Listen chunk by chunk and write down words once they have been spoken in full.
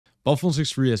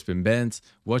BUFF163 has been banned.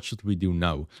 What should we do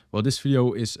now? Well, this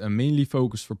video is mainly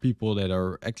focused for people that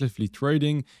are actively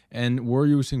trading and were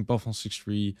using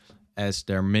BUFF163 as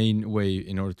their main way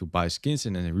in order to buy skins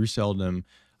and then resell them.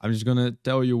 I'm just gonna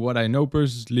tell you what I know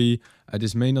personally.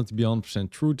 This may not be 100%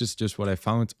 true. This is just what I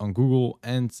found on Google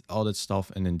and all that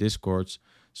stuff and in Discords.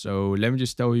 So let me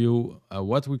just tell you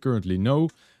what we currently know.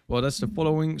 Well, that's the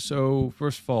following. So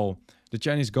first of all, the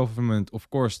Chinese government, of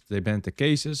course, they banned the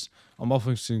cases. On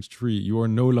BUFF163, you are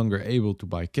no longer able to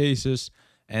buy cases.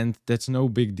 And that's no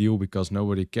big deal because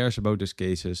nobody cares about these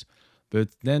cases.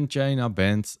 But then China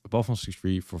banned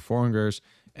BUFF163 for foreigners.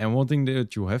 And one thing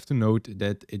that you have to note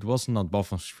that it was not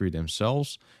BUFF163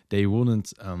 themselves. They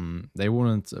wouldn't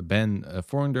ban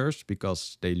foreigners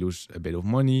because they lose a bit of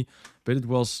money. But it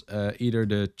was either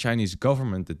the Chinese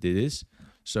government that did this.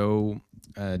 So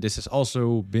this has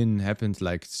also happened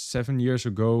like 7 years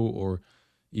ago or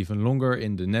even longer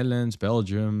in the Netherlands,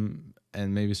 Belgium,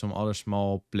 and maybe some other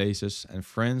small places and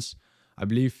France. I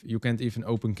believe you can't even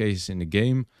open cases in the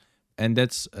game. And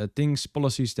that's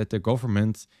policies that the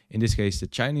government, in this case the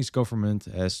Chinese government,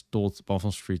 has told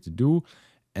BUFF163 to do.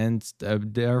 And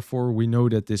therefore we know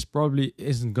that this probably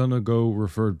isn't gonna go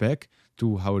revert back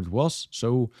to how it was.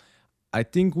 So I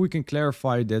think we can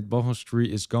clarify that BUFF163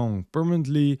 is gone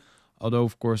permanently, although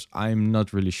of course I'm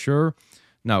not really sure.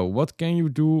 Now, what can you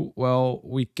do? Well,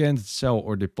 we can't sell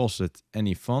or deposit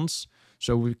any funds.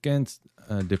 So we can't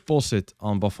deposit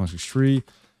on BUFF163.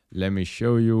 Let me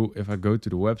show you. If I go to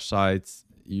the website,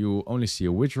 you only see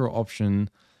a withdrawal option.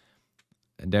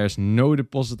 There's no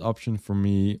deposit option for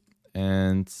me.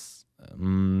 And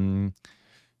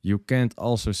you can't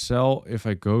also sell. If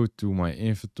I go to my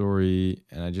inventory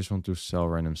and I just want to sell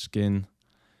random skin,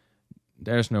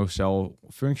 there's no sell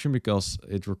function because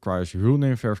it requires real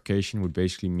name verification, which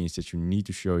basically means that you need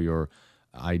to show your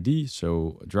ID,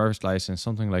 so a driver's license,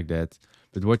 something like that.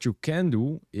 But what you can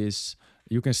do is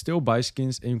you can still buy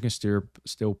skins and you can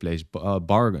still place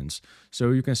bargains.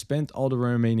 So you can spend all the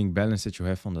remaining balance that you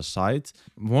have on the site.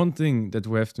 One thing that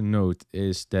we have to note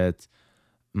is that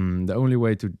the only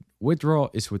way to withdraw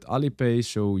is with Alipay,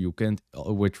 so you can't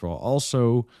withdraw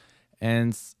also.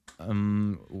 And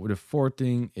the fourth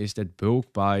thing is that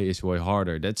bulk buy is way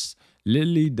harder. That's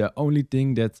literally the only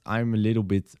thing that I'm a little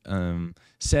bit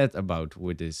sad about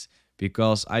with this,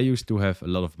 because I used to have a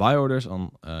lot of buy orders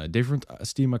on different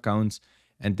Steam accounts,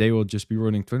 and they will just be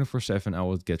running 24/7. I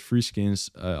would get free skins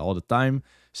all the time,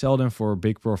 sell them for a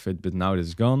big profit, but now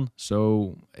it's gone.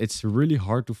 So it's really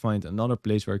hard to find another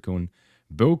place where I can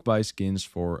bulk buy skins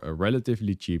for a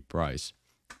relatively cheap price.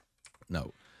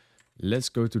 Now, let's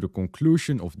go to the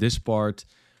conclusion of this part.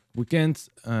 We can't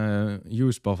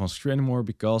use BUFF163 anymore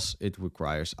because it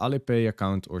requires Alipay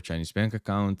account or Chinese bank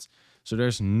account. So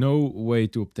there's no way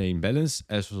to obtain balance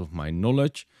as of my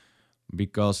knowledge,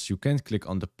 because you can't click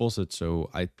on deposit. So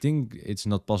I think it's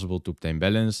not possible to obtain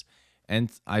balance.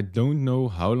 And I don't know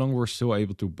how long we're still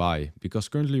able to buy, because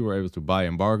currently we're able to buy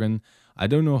and bargain. I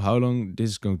don't know how long this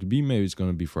is going to be. Maybe it's going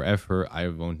to be forever. I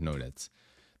won't know that.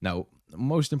 Now,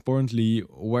 most importantly,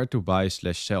 where to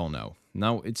buy/sell now.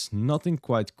 Now, it's nothing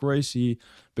quite crazy,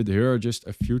 but here are just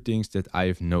a few things that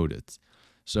I've noted.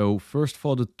 So first of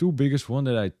all, the two biggest ones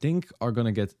that I think are going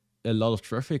to get a lot of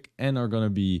traffic and are going to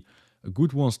be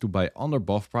good ones to buy under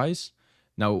buff price.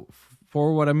 Now,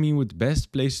 for what I mean with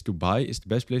best places to buy, is the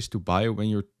best place to buy when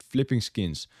you're flipping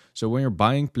skins. So when you're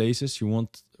buying places,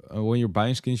 when you're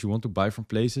buying skins, you want to buy from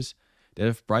places that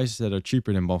have prices that are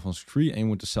cheaper than BUFF163, and you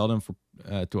want to sell them for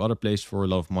to other places for a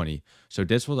lot of money. So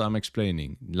that's what I'm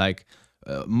explaining. Like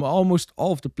almost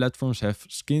all of the platforms have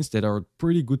skins that are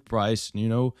pretty good price, you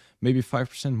know, maybe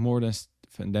 5% more than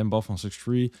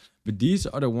BUFF163. But these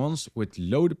are the ones with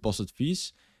low deposit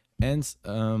fees and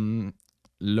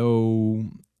low,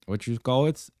 what you call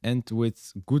it, and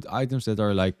with good items that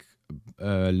are like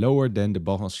lower than the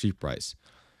BUFF163 price.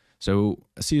 So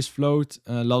CS Float,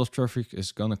 a lot of traffic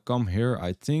is gonna come here,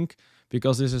 I think,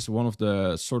 because this is one of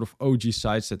the sort of OG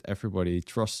sites that everybody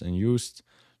trusts and used.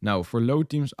 Now, for low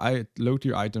tier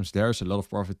items, there's a lot of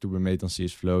profit to be made on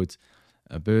CS Float.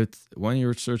 But when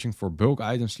you're searching for bulk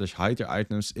items/high tier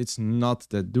items, it's not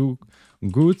that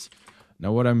good.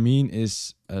 Now, what I mean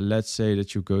is, let's say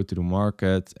that you go to the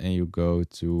market and you go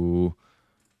to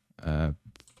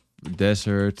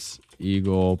Desert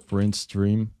Eagle Print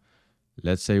Stream.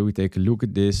 Let's say we take a look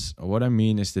at this. What I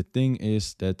mean is, the thing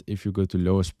is that if you go to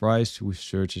lowest price, we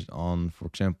search it on, for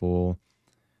example,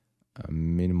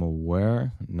 minimal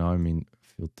wear. Now I mean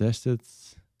field tested,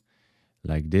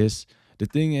 like this. The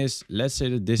thing is, let's say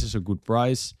that this is a good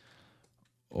price,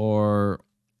 or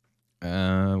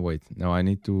wait, now I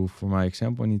need to, for my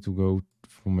example, I need to go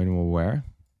for minimal wear.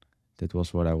 That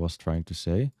was what I was trying to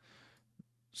say.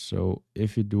 So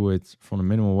if you do it from the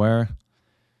minimal wear,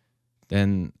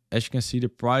 then as you can see, the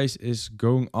price is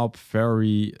going up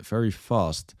very, very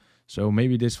fast. So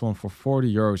maybe this one for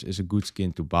 40 euros is a good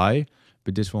skin to buy,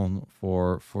 but this one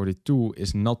for 42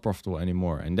 is not profitable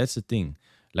anymore. And that's the thing.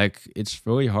 Like, it's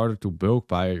very harder to bulk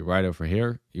buy right over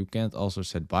here. You can't also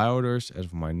set buy orders, as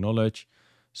of my knowledge.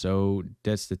 So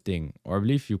that's the thing. Or I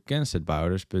believe you can set buy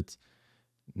orders, but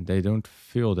they don't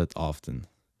fill that often.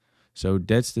 So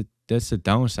that's the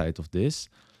downside of this.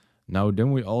 Now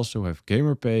then we also have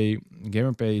GamerPay.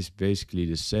 GamerPay is basically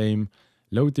the same.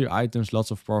 Low tier items,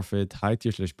 lots of profit. High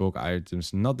tier / bulk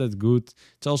items, not that good.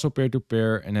 It's also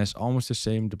peer-to-peer and has almost the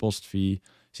same deposit fee.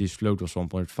 Sees float was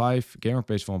 1.5,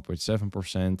 GamerPay is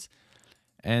 1.7%.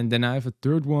 And then I have a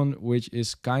third one, which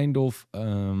is kind of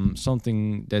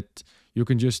something that you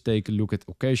can just take a look at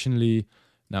occasionally.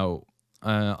 Now,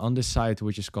 on this site,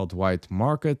 which is called White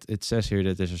Market, it says here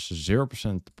that there's a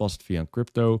 0% deposit fee on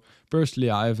crypto. Personally,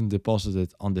 I haven't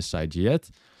deposited on this site yet.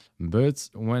 But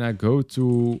when I go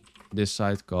to this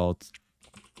site called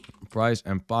Price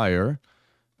Empire,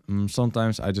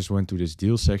 sometimes I just went to this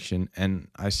deal section and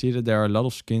I see that there are a lot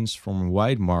of skins from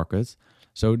White Market.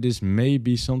 So this may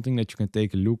be something that you can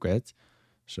take a look at.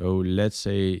 So let's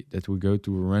say that we go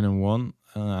to a random one.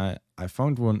 I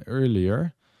found one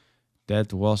earlier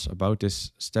that was about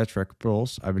this StatTrack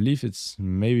Pulse. I believe it's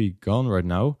maybe gone right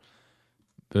now.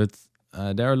 But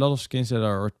there are a lot of skins that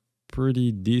are at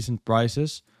pretty decent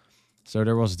prices. So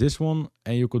there was this one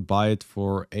and you could buy it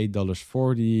for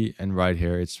 $8.40. And right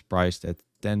here it's priced at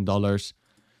 $10.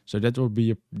 So that will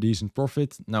be a decent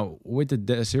profit. Now with the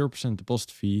 0%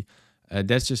 deposit fee,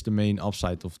 that's just the main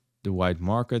upside of the White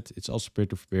Market. It's also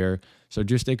peer-to-peer. So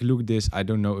just take a look at this. I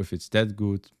don't know if it's that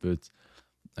good, but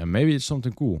maybe it's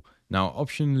something cool. Now,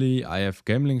 optionally, I have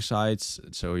gambling sites.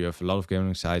 So you have a lot of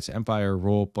gambling sites: Empire,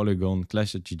 Raw, Polygon,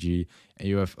 Clash.gg, and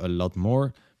you have a lot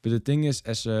more. But the thing is,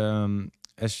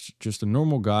 as just a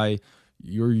normal guy,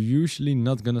 you're usually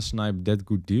not gonna snipe that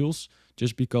good deals,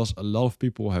 just because a lot of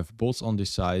people have bots on these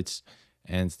sites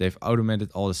and they've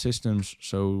automated all the systems.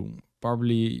 So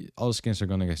probably all the skins are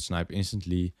gonna get sniped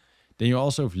instantly. Then you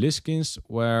also have list skins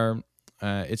where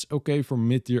it's okay for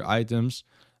mid-tier items.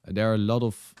 There are a lot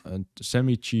of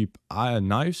semi-cheap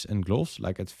knives and gloves,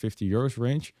 like at 50 euros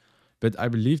range. But I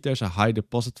believe there's a high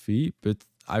deposit fee, but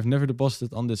I've never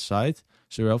deposited on this site.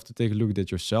 So you have to take a look at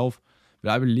it yourself.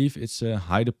 But I believe it's a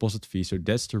high deposit fee. So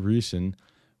that's the reason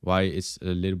why it's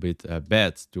a little bit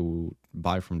bad to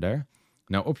buy from there.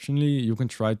 Now, optionally, you can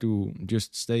try to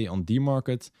just stay on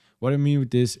D-Market. What I mean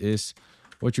with this is,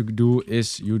 what you do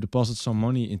is you deposit some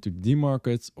money into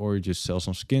D-Market, or you just sell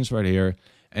some skins right here.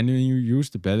 And then you use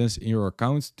the balance in your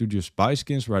account to just buy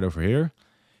skins right over here.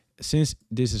 Since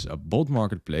this is a bot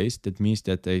marketplace, that means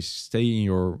that they stay in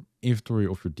your inventory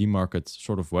of your D-Market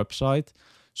sort of website.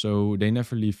 So they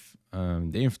never leave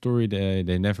the inventory.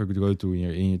 They never go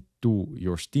to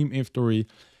your Steam inventory.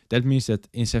 That means that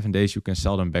in 7 days you can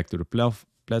sell them back to the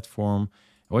platform.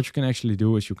 What you can actually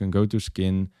do is you can go to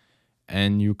skin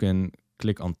and you can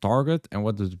click on target. And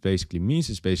what that basically means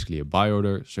is basically a buy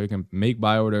order. So you can make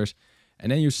buy orders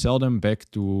and then you sell them back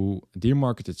to the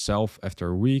market itself after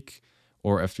a week,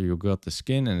 or after you got the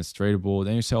skin and it's tradable.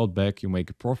 Then you sell it back, you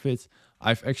make a profit.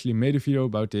 I've actually made a video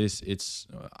about this. It's,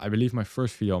 I believe, my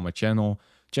first video on my channel.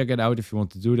 Check it out if you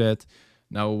want to do that.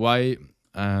 Now, why?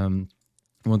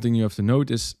 One thing you have to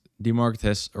note is D-Market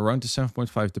has around the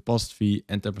 7.5 deposit fee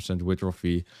and 10% withdrawal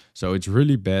fee. So it's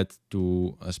really bad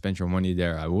to spend your money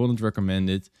there. I wouldn't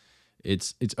recommend it.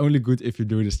 It's only good if you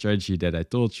do the strategy that I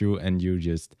told you and you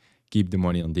just keep the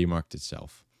money on D-Market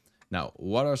itself. Now,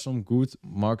 what are some good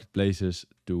marketplaces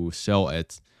to sell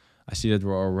at? I see that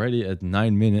we're already at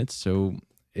 9 minutes, so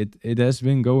it has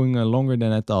been going longer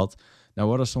than I thought. Now,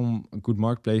 what are some good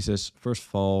marketplaces? First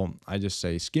of all, I just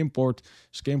say Skinport.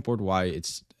 Skinport, why?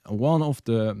 It's one of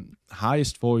the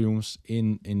highest volumes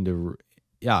in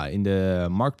the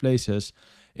marketplaces.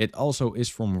 It also is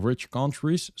from rich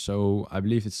countries, so I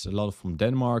believe it's a lot from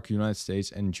Denmark, United States,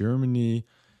 and Germany.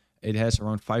 It has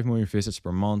around 5 million visits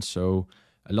per month, so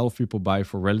a lot of people buy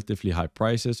for relatively high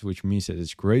prices, which means that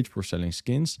it's great for selling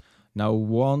skins. Now,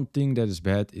 one thing that is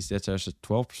bad is that there's a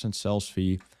 12% sales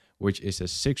fee, which is a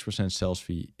 6% sales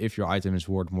fee if your item is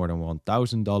worth more than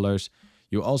 $1,000.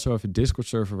 You also have a Discord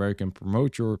server where you can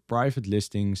promote your private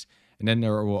listings, and then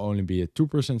there will only be a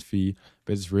 2% fee,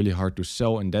 but it's really hard to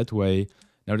sell in that way.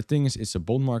 Now, the thing is, it's a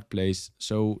bot marketplace,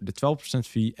 so the 12%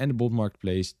 fee and the bot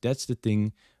marketplace, that's the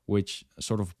thing which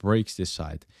sort of breaks this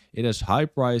site. It has high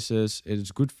prices, it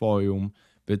is good volume,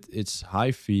 but it's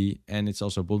high fee, and it's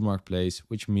also a bot marketplace,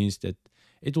 which means that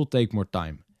it will take more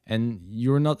time. And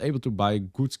you're not able to buy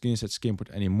good skins at Skinport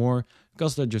anymore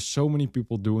because there are just so many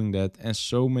people doing that and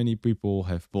so many people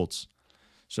have bots.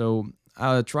 So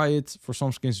try it. For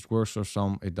some skins it works, for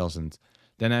some it doesn't.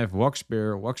 Then I have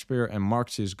Walkspear. Walkspear and Mark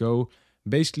CSGO,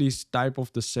 basically type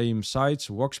of the same sites.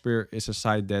 Walkspear is a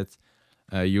site that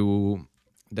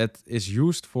that is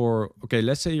used for, okay,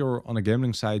 let's say you're on a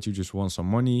gambling site, you just want some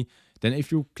money. Then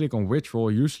if you click on withdraw,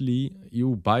 usually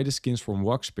you buy the skins from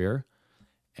Walkspear,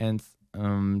 and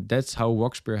that's how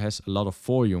Walkspear has a lot of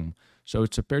volume. So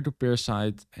it's a peer-to-peer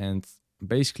site, and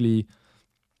basically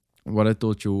what I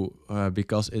told you,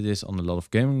 because it is on a lot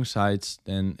of gambling sites,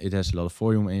 then it has a lot of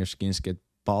volume and your skins get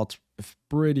bought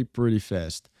pretty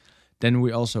fast. Then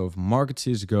we also have Market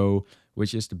CSGO,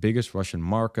 which is the biggest Russian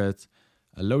market.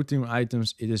 Low tier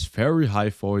items, it is very high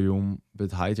volume,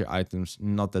 but high tier items,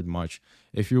 not that much.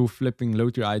 If you're flipping low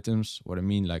tier items, what I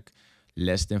mean, like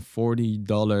less than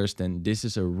 $40, then this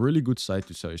is a really good site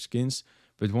to sell your skins.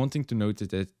 But one thing to note is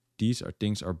that these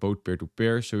things are both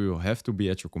peer-to-peer, so you have to be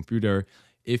at your computer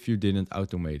if you didn't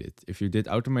automate it. If you did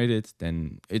automate it,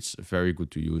 then it's very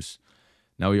good to use.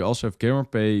 Now you also have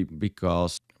GamerPay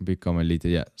because become elite,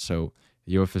 yeah. So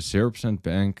you have a 0%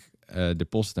 bank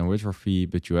deposit and withdrawal fee,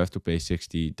 but you have to pay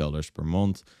 $60 per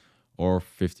month or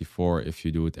 $54 if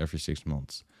you do it every 6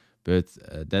 months. But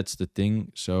that's the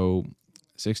thing. So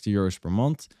 60 euros per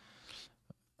month.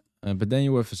 But then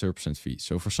you have a 0% fee.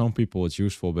 So for some people it's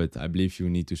useful, but I believe you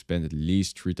need to spend at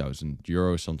least 3,000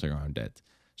 euros, something around that.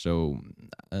 So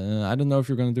I don't know if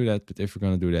you're going to do that, but if you're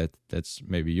going to do that, that's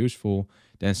maybe useful.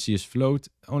 Then CS Float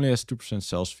only has 2%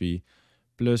 sales fee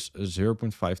plus a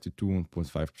 0.5 to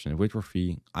 2.5% withdrawal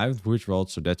fee. I haven't withdrawn,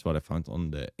 so that's what I found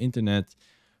on the internet.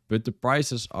 But the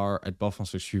prices are at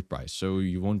BUFF163 price, so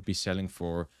you won't be selling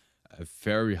for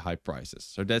very high prices.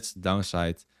 So that's the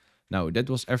downside. Now, that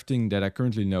was everything that I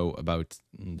currently know about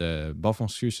the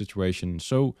BUFF163 situation.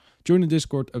 So join the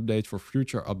Discord update for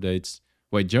future updates.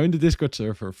 Join the Discord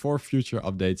server for future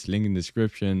updates. Link in the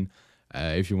description.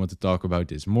 If you want to talk about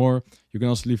this more, you can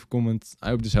also leave a comment. I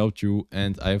hope this helped you,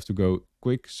 and I have to go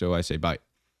quick, so I say bye.